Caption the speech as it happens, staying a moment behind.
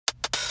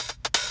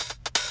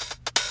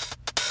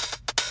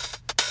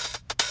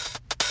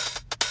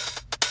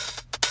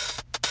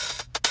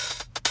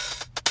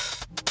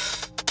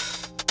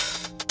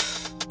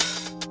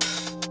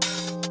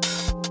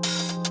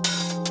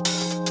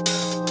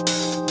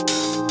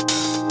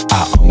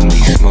I only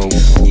smoke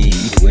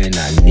weed when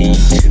I need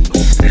to,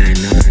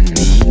 and I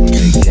need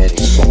to get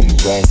some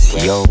rest.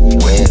 Yo,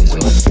 where's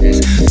my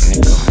fist? I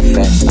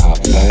confess I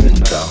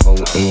burned the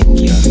hole in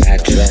your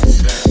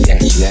mattress.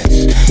 Yes,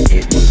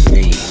 it was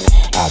me.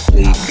 I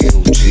plead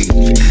guilty,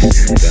 and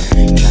at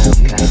the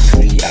count of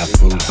three, I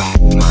pull back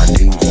my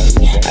duvet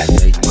and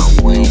make my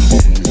way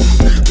to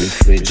the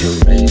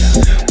refrigerator.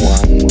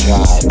 One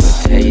dry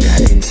potato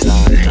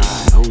inside,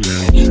 no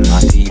light,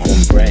 not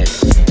even bread.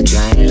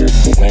 Jam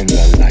when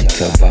the light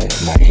above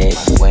my head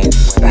went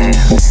bam.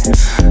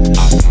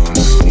 I can't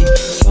sleep,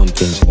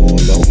 something's all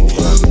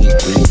over me,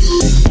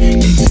 greasy.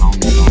 It's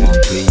only a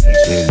please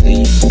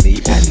release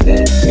me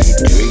and let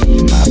me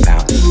dream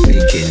about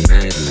making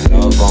mad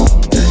love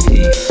on the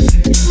heat,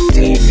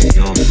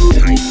 tearing off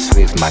tights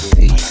with my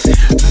teeth.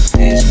 But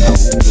there's no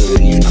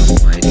relief,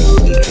 I'm wide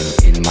awake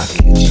and in my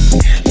kitchen.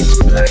 It's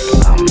black,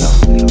 I'm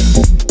lonely.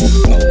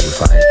 Oh,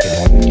 if I could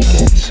only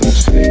get some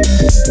sleep.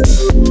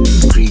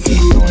 Creaky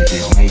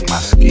noises make my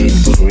skin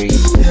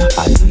creep.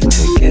 I need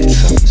to get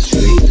some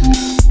sleep.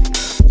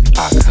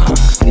 I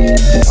can't get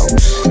no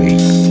sleep.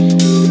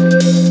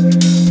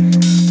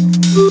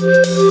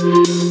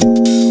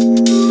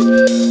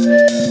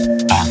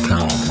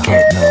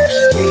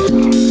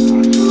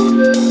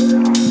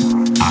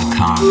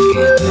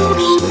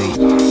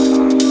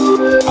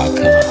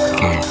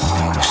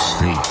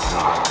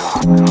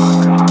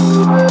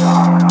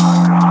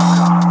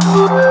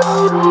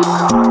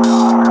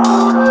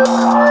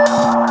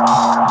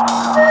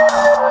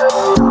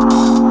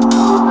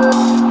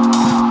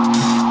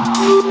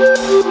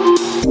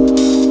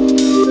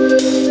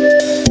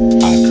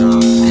 I can't get no sleep. I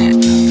can't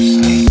get no sleep. I can't get no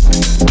sleep.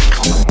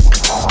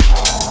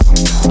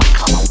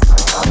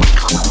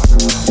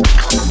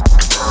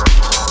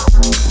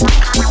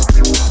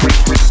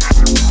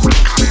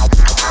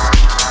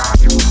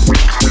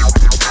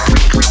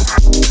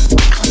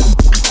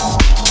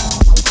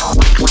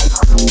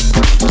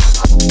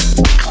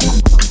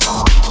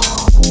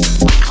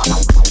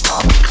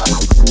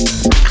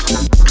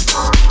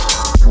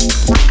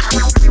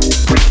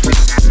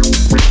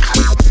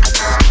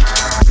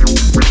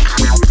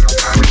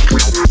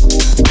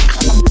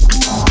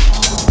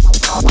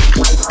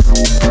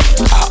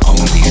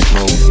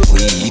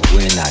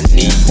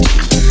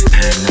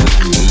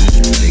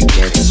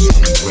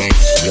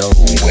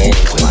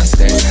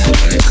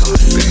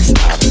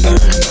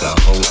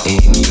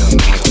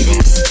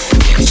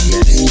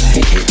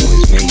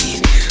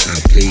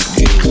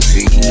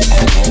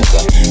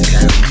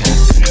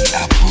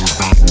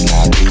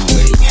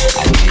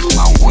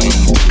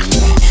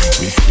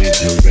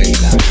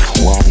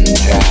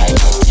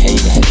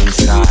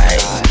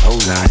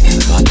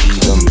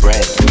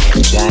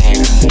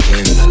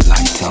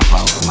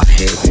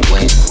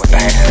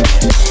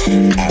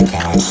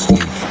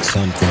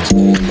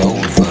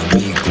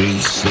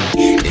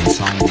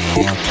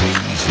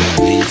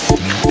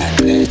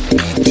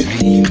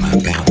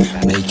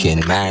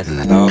 Mad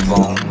love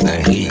on the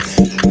heath,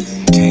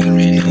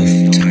 tearing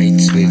off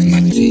tights with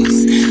my teeth.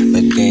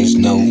 But there's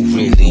no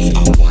relief,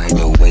 I'm wide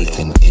awake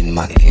and in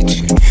my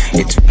kitchen.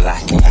 It's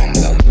black and I'm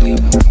lonely.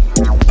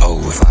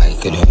 Oh, if I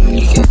could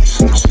only get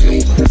some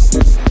sleep.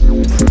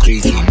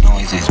 Creaky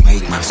noises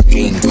make my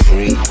skin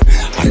creep.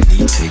 I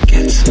need to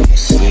get some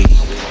sleep.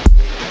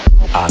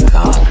 I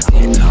can't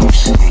get no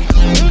sleep.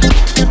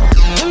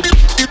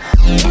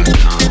 I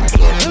can't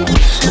get no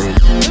sleep.